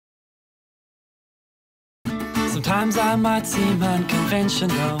Sometimes I might seem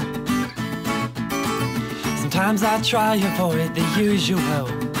unconventional. Sometimes I try avoid the usual.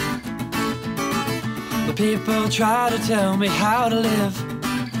 But people try to tell me how to live.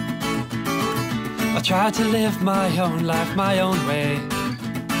 I try to live my own life, my own way.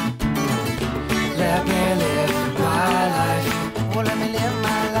 Let me live my life. Oh, let me live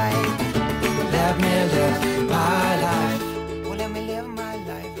my life. Let me live my life. Oh, let me live my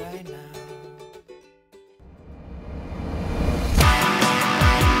life right now.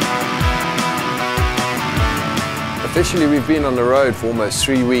 Officially, we've been on the road for almost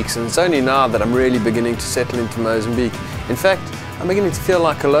 3 weeks, and it's only now that I'm really beginning to settle into Mozambique. In fact, I'm beginning to feel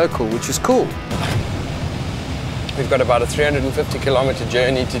like a local, which is cool. We've got about a 350-kilometer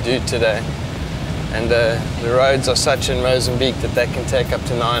journey to do today, and the roads are such in Mozambique that they can take up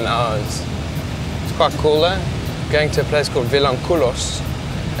to 9 hours. It's quite cool though. Going to a place called Vilankulos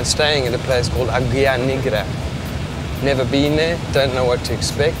and staying at a place called Agua Negra. Never been there, don't know what to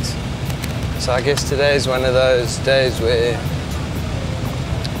expect. So I guess today is one of those days where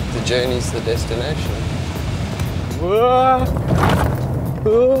the journey's the destination.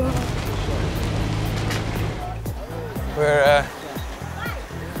 We're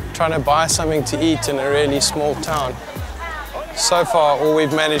trying to buy something to eat in a really small town. So far, all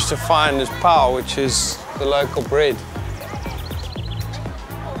we've managed to find is pau, which is the local bread.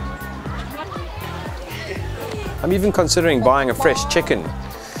 I'm even considering buying a fresh chicken.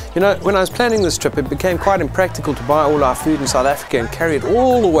 You know, when I was planning this trip, it became quite impractical to buy all our food in South Africa and carry it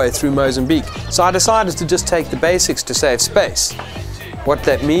all the way through Mozambique. So I decided to just take the basics to save space. What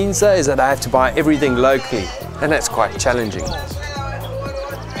that means, though, is that I have to buy everything locally, and that's quite challenging.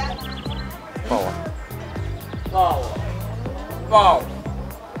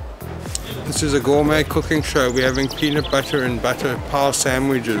 This is a gourmet cooking show. We're having peanut butter and butter pau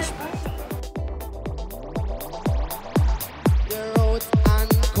sandwiches.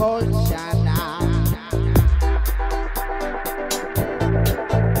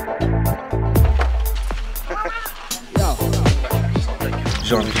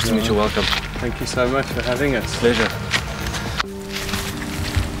 Jean, nice to meet you. Welcome. Thank you so much for having us. Pleasure.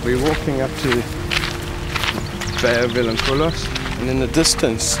 We're walking up to Bay of Vilankulos, And in the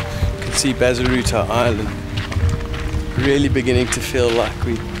distance, you can see Bazaruta Island. Really beginning to feel like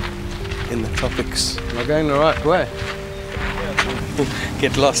we're in the tropics. Am I going the right way?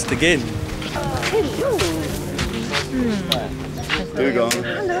 Get lost again. Hello.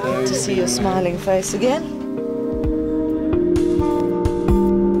 Hello. Good to see your smiling face again.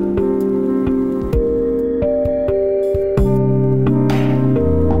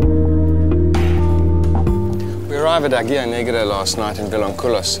 We arrived at Agua Negra last night in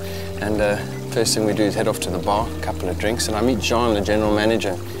Vilankulos, and first thing we do is head off to the bar, a couple of drinks, and I meet Jean, the general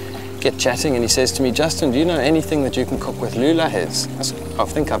manager. Get chatting, and he says to me, "Justin, do you know anything that you can cook with lula heads?" I said, "I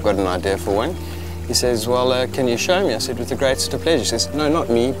think I've got an idea for one." He says, "Well, can you show me?" I said, "With the greatest of pleasure." He says, "No, not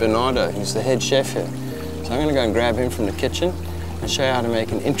me, Bernardo. He's the head chef here." So I'm going to go and grab him from the kitchen and show you how to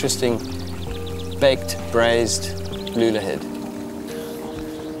make an interesting baked, braised lula head.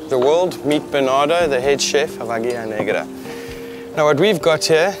 The world, meet Bernardo, the head chef of Agua Negra. Now what we've got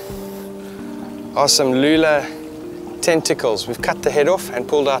here are some lula tentacles. We've cut the head off and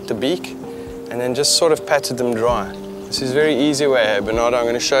pulled out the beak and then just sort of patted them dry. This is a very easy way here, Bernardo. I'm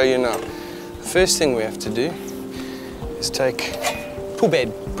going to show you now. The first thing we have to do is take pulled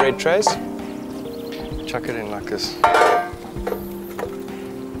bread trays, chuck it in like this.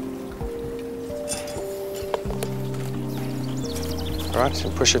 Right,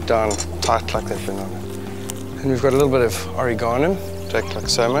 and push it down tight like that, Bernardo. And we've got a little bit of oregano, take like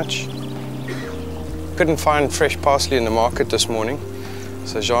so much. Couldn't find fresh parsley in the market this morning,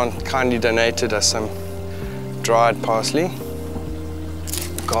 so Jean kindly donated us some dried parsley,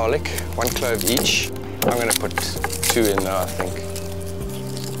 garlic, 1 clove each. I'm going to put 2 in now, I think.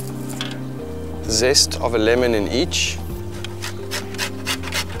 The zest of a lemon in each.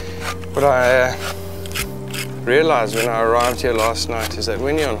 What I realized when I arrived here last night is that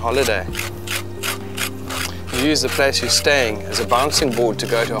when you're on holiday, you use the place you're staying as a bouncing board to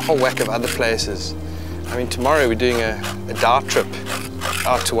go to a whole whack of other places. I mean, tomorrow we're doing a day trip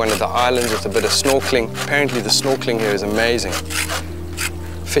out to one of the islands with a bit of snorkeling. Apparently the snorkeling here is amazing.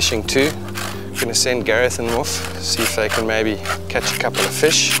 Fishing too. I'm going to send Gareth and them off, see if they can maybe catch a couple of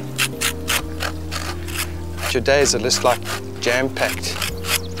fish. But your days are just like jam-packed.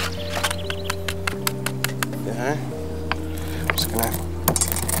 Yeah. I'm just going to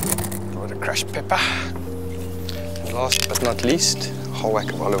throw a crushed pepper. And last but not least, a whole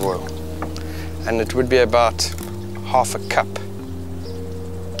whack of olive oil. And it would be about half a cup.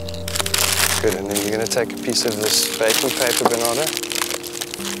 Good, and then you're going to take a piece of this baking paper, Bernardo,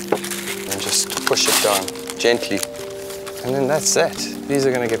 and just push it down gently. And then that's that. These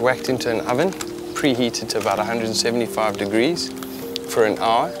are going to get whacked into an oven, preheated to about 175 degrees for an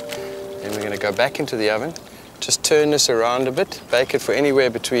hour. Then we're going to go back into the oven, just turn this around a bit, bake it for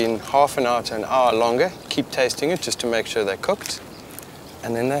anywhere between half an hour to an hour longer. Keep tasting it just to make sure they're cooked.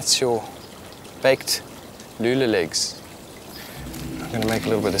 And then that's your baked lula legs. I'm going to make a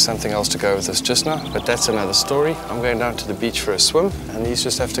little bit of something else to go with this just now, but that's another story. I'm going down to the beach for a swim, and these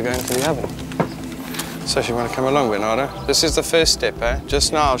just have to go into the oven. So if you want to come along, Bernardo, this is the first step, eh?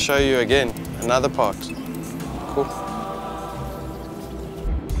 Just now I'll show you again another part. Cool.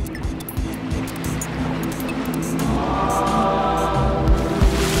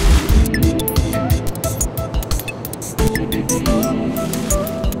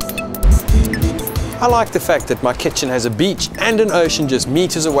 I like the fact that my kitchen has a beach and an ocean just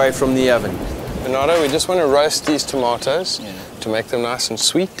meters away from the oven. Bernardo, we just want to roast these tomatoes to make them nice and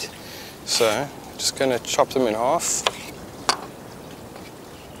sweet. So, just going to chop them in half.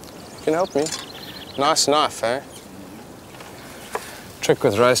 You can help me. Nice knife, eh? Trick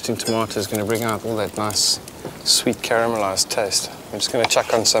with roasting tomatoes is going to bring out all that nice, sweet caramelized taste. I'm just going to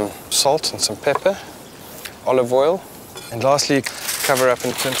chuck on some salt and some pepper, olive oil, and lastly, cover up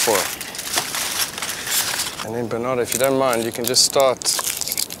in tin foil. And then, Bernardo, if you don't mind, you can just start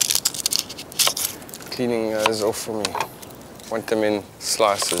cleaning those off for me. Want them in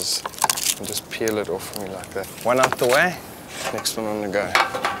slices. And just peel it off for me like that. One out the way, next one on the go.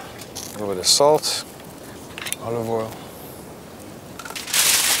 A little bit of salt, olive oil.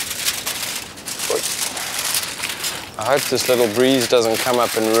 I hope this little breeze doesn't come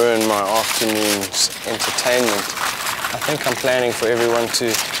up and ruin my afternoon's entertainment. I think I'm planning for everyone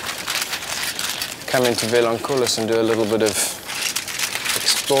to come into Vilankulos and do a little bit of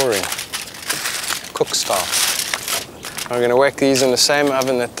exploring, cook style. I'm going to whack these in the same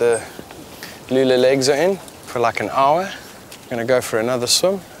oven that the lula legs are in for like an hour. I'm going to go for another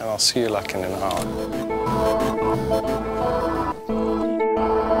swim, and I'll see you like in an hour.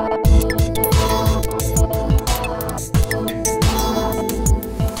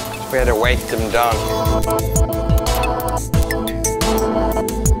 We had to weight them down.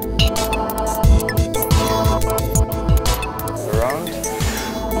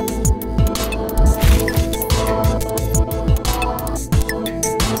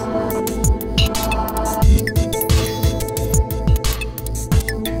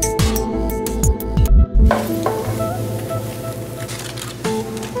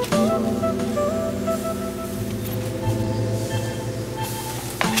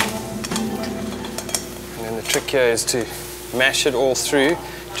 The trick here is to mash it all through.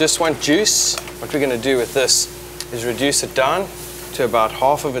 Just want juice. What we're going to do with this is reduce it down to about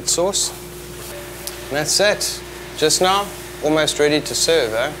half of its sauce. And that's it. Just now, almost ready to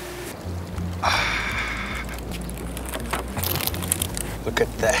serve, eh? Look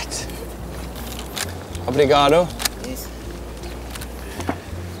at that. Obrigado. Yes.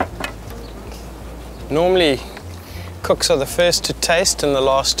 Normally, cooks are the first to taste and the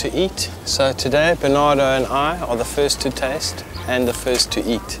last to eat. So today, Bernardo and I are the first to taste and the first to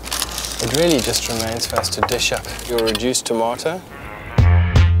eat. It really just remains for us to dish up your reduced tomato.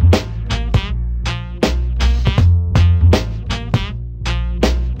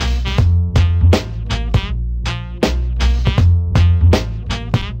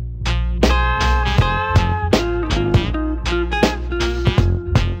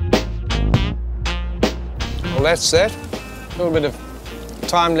 Well, that's that. A little bit of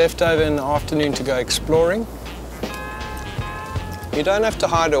time left over in the afternoon to go exploring. You don't have to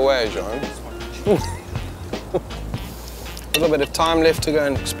hide away, John. A little bit of time left to go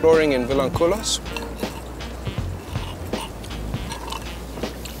and exploring in Vilankulos.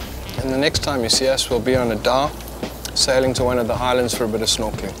 And the next time you see us, we'll be on a dhow, sailing to one of the islands for a bit of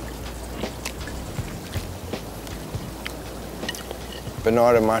snorkeling.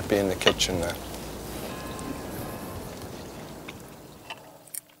 Bernardo might be in the kitchen though.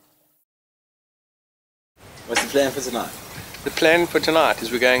 What's the plan for tonight? The plan for tonight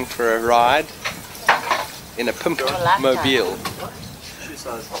is we're going for a ride in a pimped mobile.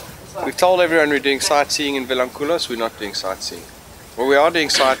 We've told everyone we're doing sightseeing in Vilankulos. We're not doing sightseeing. Well, we are doing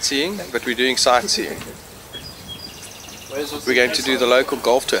sightseeing, but we're doing sightseeing. We're going to do the local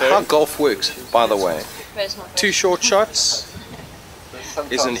golf tour. How golf works, by the way. 2 short shots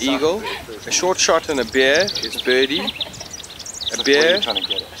is an eagle. A short shot and a beer is birdie. A beer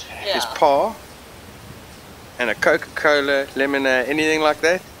is par. And a Coca-Cola, lemonade, anything like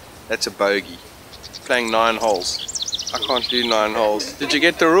that, that's a bogey. Playing 9 holes. I can't do 9 holes. Did you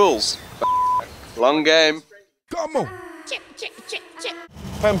get the rules? Long game. Come on.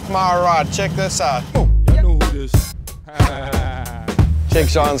 Pimp my ride. Check this out. You know who this. Check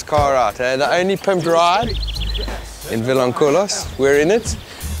Jean's car out. The only pimped ride in Vilankulos. We're in it,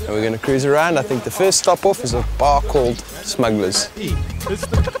 and we're going to cruise around. I think the first stop off is a bar called Smugglers. It's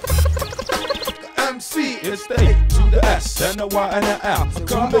the MC, it's the A to the S and the Y and the L. To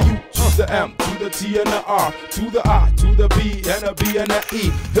the U to the M to the T and the R to the I to the B and the B and the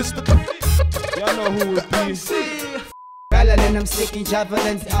E. It's the y'all know who it be. Parallel, I'm sticking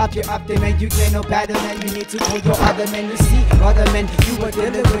javelins up your up the man. You get no better man. You need to call your other men. You see, other men, you were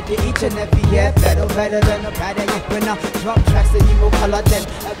dealing with the each and every year. Better than a better yet. When I drop tracks, and you more color than.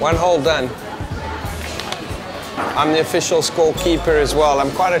 One hole done. I'm the official scorekeeper as well.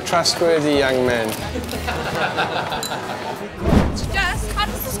 I'm quite a trustworthy young man. Just, how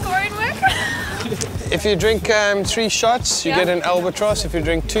does the scoring work? If you drink 3 shots, you get an albatross. If you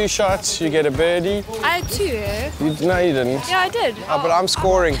drink 2 shots, you get a birdie. I had 2. No, you didn't. Yeah, I did. Oh, but I'm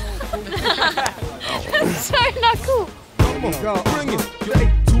scoring. That's so not cool. Come on, bring it. You A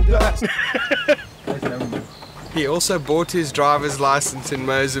to the S. He also bought his driver's license in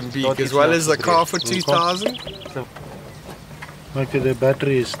Mozambique as well as the car for 2,000. Okay, the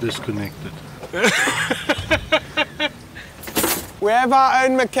battery is disconnected. We have our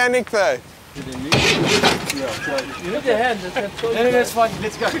own mechanic though. You need the hand. No, that's fine.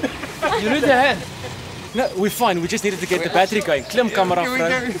 Let's go. You need the hand. No, we're fine. We just needed to get the battery going. Klim camera, bro.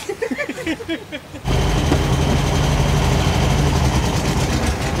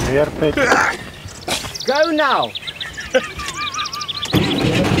 Here, Peter. Go now.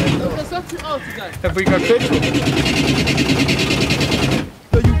 Have we got petrol?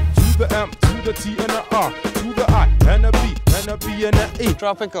 The U to the M to the T and the R to the I and the B and the B and the E.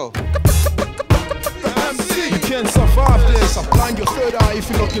 Tropical. You can't survive this. I blind your third eye if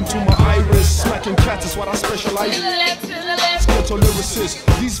you look into my iris. Smacking cats is what I specialize in. Skeletal lyricist.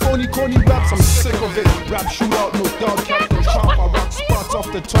 These phony, corny raps, I'm sick of it. Rap shootout, no doubt. Captain Chop, I rock spots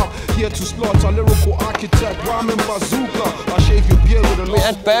off the top. Here to slaughter, lyrical architect. Rhyming bazooka. I shave your beard with a We're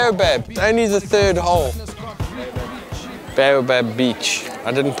at Baobab, only the 3rd hole. Baobab Beach.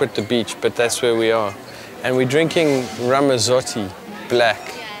 I didn't put the beach, but that's where we are. And we're drinking Ramazotti, black,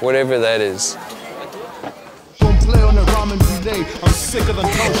 whatever that is. play on the ramen relay. I'm sicker than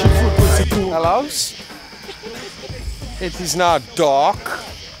township frequency. Hello? It is now dark.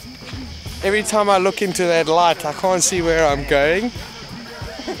 Every time I look into that light, I can't see where I'm going.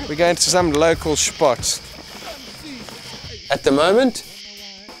 We're going to some local spots. At the moment,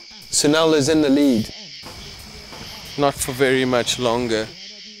 Sunil is in the lead. Not for very much longer.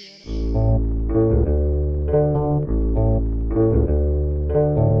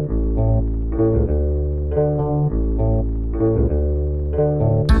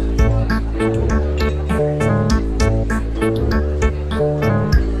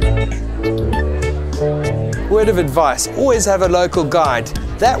 Word of advice, always have a local guide.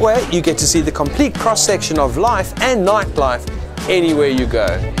 That way you get to see the complete cross-section of life and nightlife anywhere you go.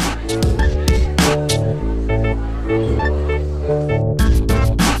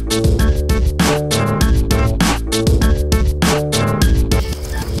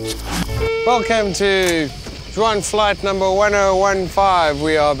 Welcome to Juan flight number 1015.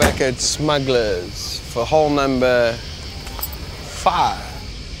 We are back at Smugglers for hole number 5.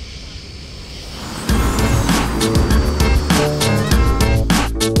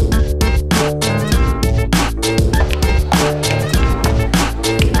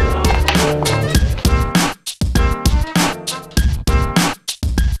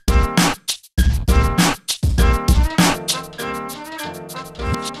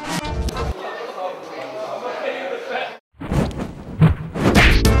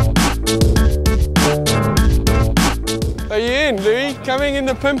 Are you in, Louis? Coming in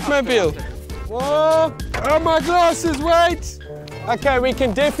the Pimpmobile. Whoa! Oh, my glasses, wait! Okay, we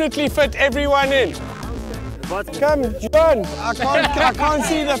can definitely fit everyone in. Come, John. I can't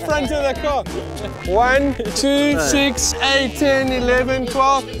see the front of the car. 1, 2, 6, 8, 10, 11,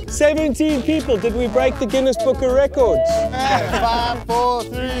 12, 17 people. Did we break the Guinness Book of Records? 5, 4,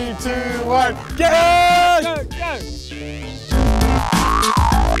 3, 2, 1. Go! Go, go!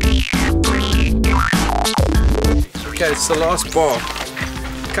 Okay, it's the last bar.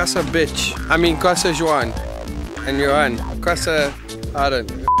 Casa bitch. I mean Casa Juan. And Johan. Casa, I don't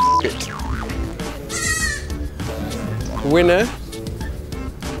know. It. Winner.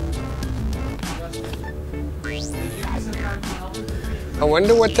 I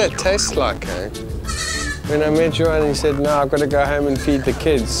wonder what that tastes like, eh? When I met Johan, he said, no, I've got to go home and feed the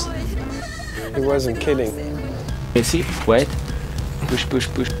kids. He wasn't kidding. See, wait. Push, push,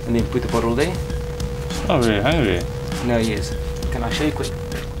 push, and then put the bottle there. Oh, very hungry. No, yes. Can I show you quick?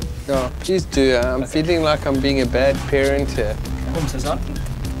 Yeah, please do. I'm feeling like I'm being a bad parent here.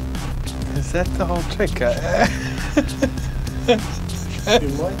 Is that the whole trick?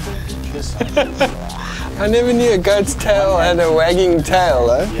 I never knew a goat's tail had a wagging tail,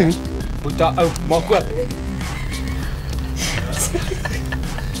 huh?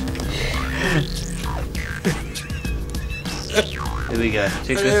 Here we go.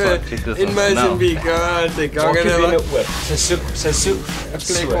 Check this one. Check this in one. Mozambique, I think I'm gonna like So soup. a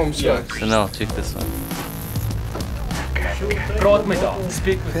platform show. So now check this one. Praat met haar.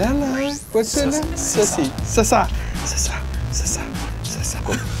 Speak with her. Hello. What's your name? Sissy. Sissa. Sissa. Sissa. Sissa.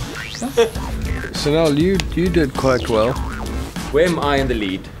 Chanel, you did quite well. Where am I in the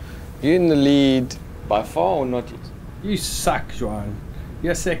lead? You're in the lead. By far or not yet? You suck, Joan.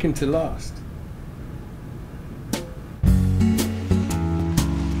 You're second to last.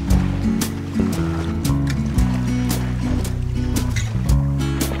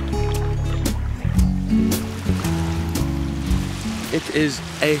 It is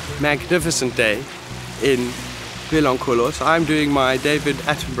a magnificent day in Vilankulos. I'm doing my David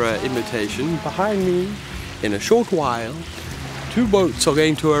Attenborough imitation. Behind me, in a short while, 2 boats are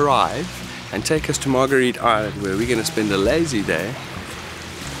going to arrive and take us to Marguerite Island, where we're going to spend a lazy day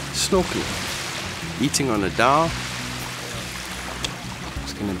snorkeling, eating on a dhow.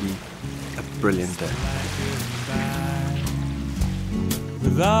 It's going to be a brilliant day.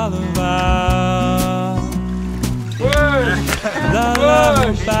 With all of our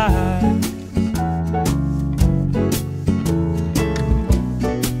lullaby.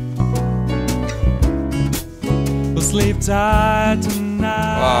 We'll sleep tight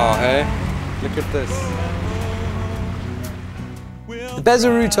tonight. Wow, hey? Look at this. The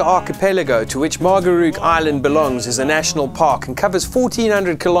Bazaruta archipelago, to which Marguerite Island belongs, is a national park and covers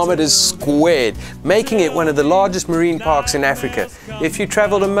 1,400 kilometers squared, making it one of the largest marine parks in Africa. If you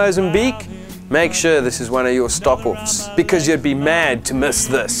travel to Mozambique, make sure this is one of your stop-offs, because you'd be mad to miss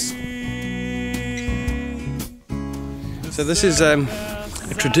this. So this is a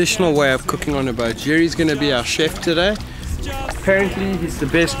traditional way of cooking on a boat. Jerry's going to be our chef today. Apparently he's the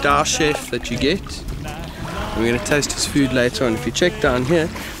best dhow chef that you get. We're going to taste his food later on. If you check down here,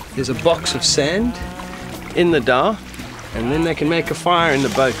 there's a box of sand in the dhow, and then they can make a fire in the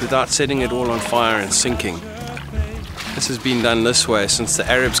boat without setting it all on fire and sinking. This has been done this way since the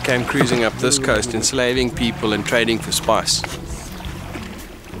Arabs came cruising up this coast, enslaving people and trading for spice.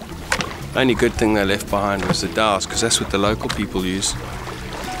 The only good thing they left behind was the dhows, because that's what the local people use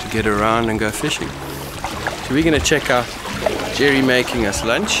to get around and go fishing. So we're going to check out Jerry making us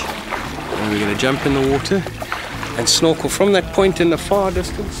lunch, and we're going to jump in the water and snorkel from that point in the far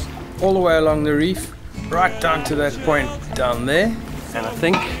distance all the way along the reef, right down to that point down there. And I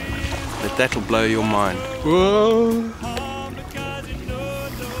think that that'll blow your mind. Whoa!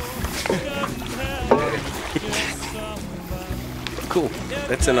 Cool.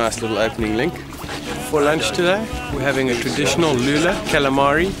 That's a nice little opening link. For lunch today, we're having a traditional lula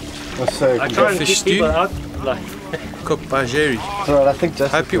calamari fish stew cooked by Jerry.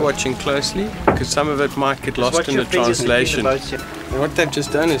 Hope you're watching closely, because some of it might get lost in the translation. And what they've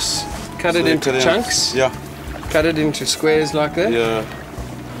just done is cut it into chunks. Yeah. Cut it into squares like that. Yeah.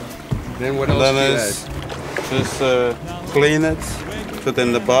 Then what else do you add? Just clean it, put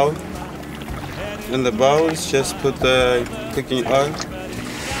in the bowl. In the bowls, just put the cooking oil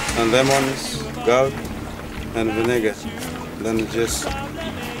and lemons, garlic and vinegar. Then just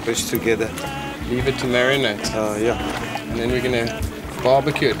push together. Leave it to marinate. Yeah. And then we're gonna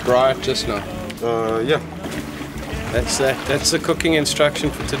barbecue it, dry it just now. Yeah. That's that. That's the cooking instruction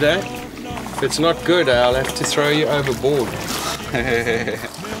for today. If it's not good, I'll have to throw you overboard.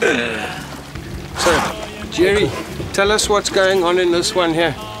 So, Jerry, tell us what's going on in this one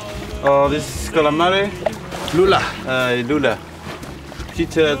here. Oh, this is calamari. Lula. Lula.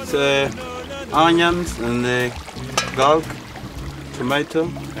 Featured onions and garlic, tomato,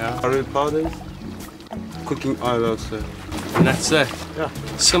 curry powders, cooking oil also. And that's that. Yeah.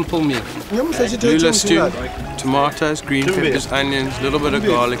 Simple meal. Lula stew, tomatoes, green peppers, onions, a little bit of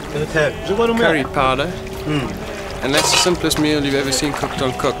garlic, curry powder. And that's the simplest meal you've ever seen cooked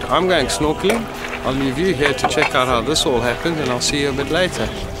on Cooked. I'm going snorkeling. I'll leave you here to check out how this all happened, and I'll see you a bit later.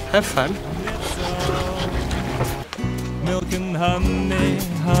 Have fun. Milk and honey,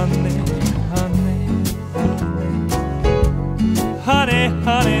 honey, honey. Honey,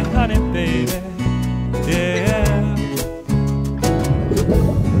 honey, honey, baby. Yeah.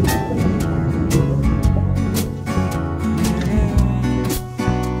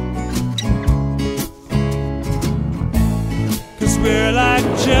 'Cause we're like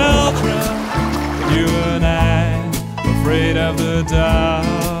children, you afraid of the dark.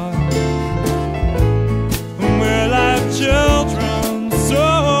 We'll have children,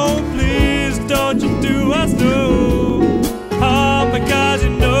 so please don't you do us no harm, because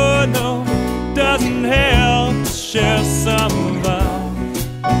you know no doesn't help to share some of our.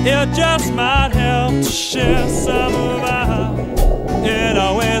 It just might help to share some of our. It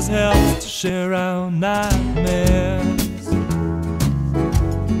always helps to share our nightmares.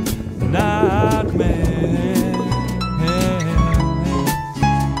 Nightmares.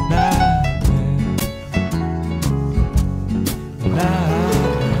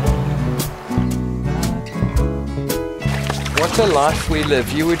 What a life we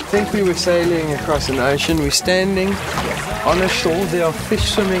live. You would think we were sailing across an ocean. We're standing on a shore. There are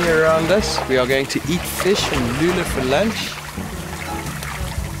fish swimming around us. We are going to eat fish and lula for lunch.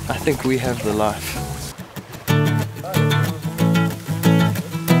 I think we have the life.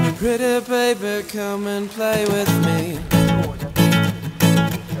 Pretty baby, come and play with me.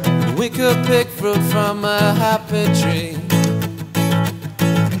 We could pick fruit from a happy tree.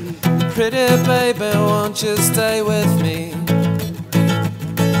 Pretty baby, won't you stay with me?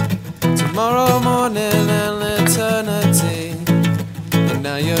 Tomorrow morning and eternity. And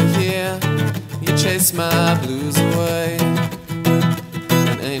now you're here, you chase my blues away.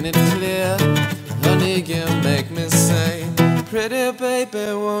 And ain't it clear, honey, you make me say, pretty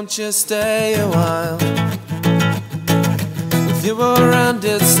baby, won't you stay a while? If you were around,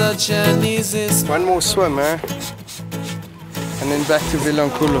 it's such an easy. One more swim, eh? And then back to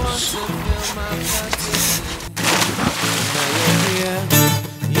Vilankulos.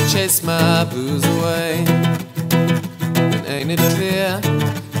 You chase my blues away. And ain't it clear,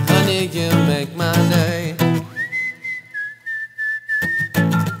 honey, you make my day.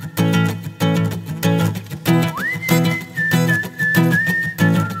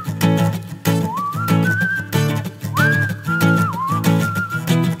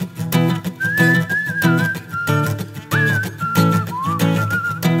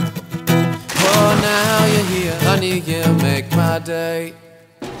 You make my day.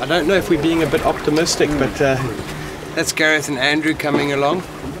 I don't know if we're being a bit optimistic, but that's Gareth and Andrew coming along.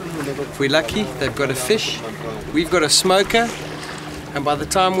 If we're lucky, they've got a fish, we've got a smoker, and by the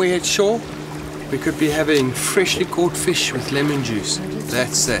time we hit shore, we could be having freshly caught fish with lemon juice.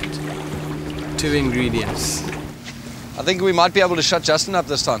 That's that. 2 ingredients. I think we might be able to shut Justin up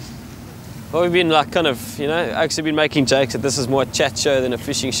this time. Well, we've been like kind of, you know, actually been making jokes that this is more a chat show than a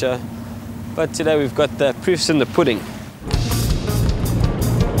fishing show. But today we've got the proofs in the pudding.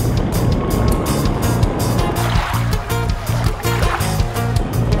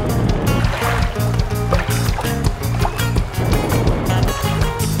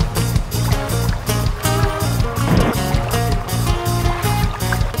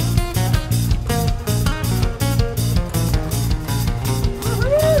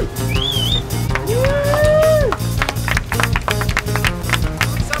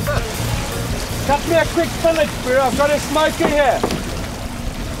 Cut me a quick fillet, bro. I've got a smoker here.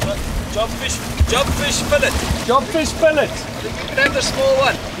 Jobfish fillet. Jobfish fillet. You can have the small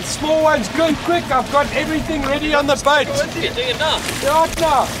one. The small one's good, quick. I've got everything ready on the boat. You're doing it now? Right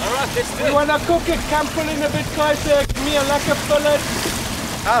now. All right, let's do it. You want to cook it? Come pull in a bit closer. Give me a lekker fillet.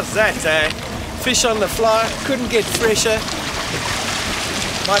 How's that, eh? Fish on the fly, couldn't get fresher.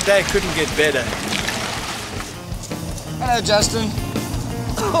 My day couldn't get better. Hello, Justin.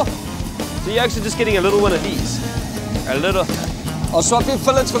 So you're actually just getting a little one of these. A little. I'll swap you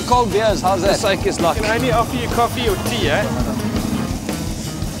fillets for cold beers. How's that? Sake is luck. I can only offer you coffee or tea, eh?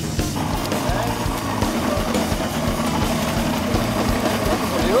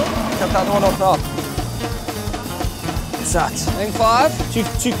 Ik heb dat nog nog. Zat. Ring 5.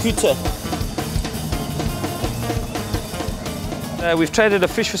 Two kuta. We've traded a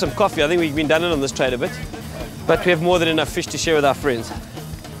fish for some coffee. I think we've been done it on this trade a bit. But we have more than enough fish to share with our friends.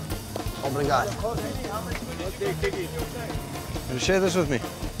 Obrigado. Will you share this with me?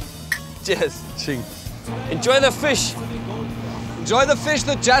 Cheers. Ching. Enjoy the fish. Enjoy the fish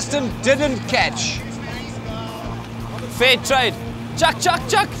that Justin didn't catch. Fair trade. Chuck, chuck,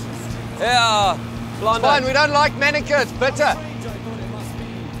 chuck. Yeah. It's fine, we don't like manicure, it's bitter.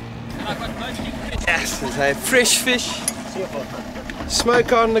 Yes, there's a fresh fish.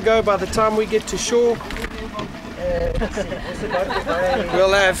 Smoker on the go by the time we get to shore.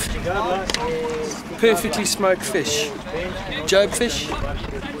 We'll have perfectly smoked fish. Job fish,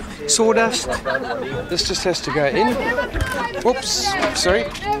 sawdust. This just has to go in. Whoops, sorry.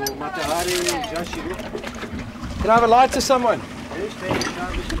 Can I have a light to someone?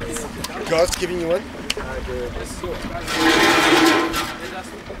 God's giving you one.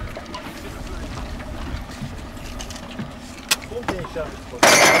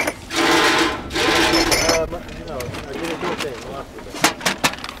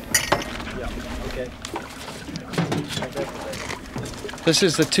 This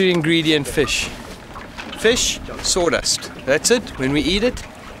is the 2-ingredient fish. Fish, sawdust. That's it. When we eat it,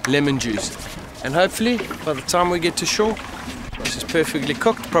 lemon juice. And hopefully, by the time we get to shore, this is perfectly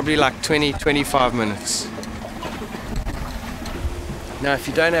cooked, probably like 20-25 minutes. Now, if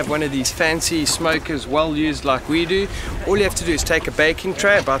you don't have one of these fancy smokers well used like we do, all you have to do is take a baking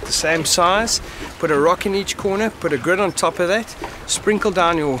tray about the same size, put a rock in each corner, put a grid on top of that, sprinkle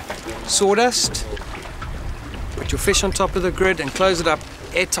down your sawdust, put your fish on top of the grid and close it up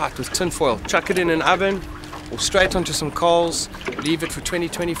airtight with tin foil. Chuck it in an oven or straight onto some coals, leave it for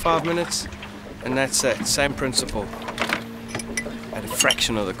 20-25 minutes, and that's it. Same principle at a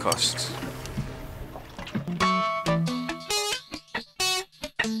fraction of the cost.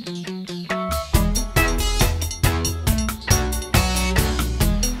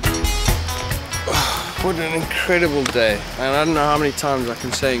 What an incredible day. And I don't know how many times I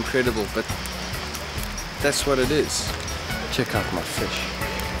can say incredible, but that's what it is. Check out my fish.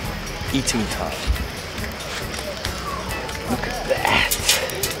 Eating time. Look at that.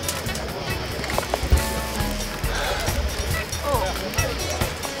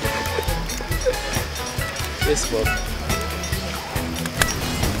 Yes, Bob.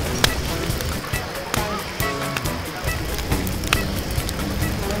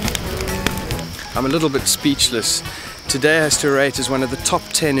 I'm a little bit speechless. Today has to rate as one of the top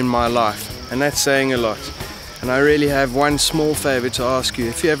 10 in my life, and that's saying a lot. And I really have one small favor to ask you.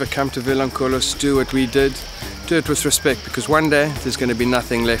 If you ever come to Vilankulos, do what we did. Do it with respect, because one day there's going to be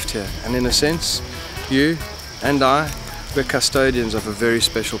nothing left here. And in a sense, you and I, we're custodians of a very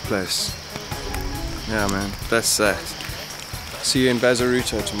special place. Yeah, man, that's that. See you in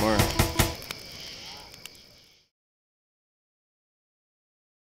Bazaruto tomorrow.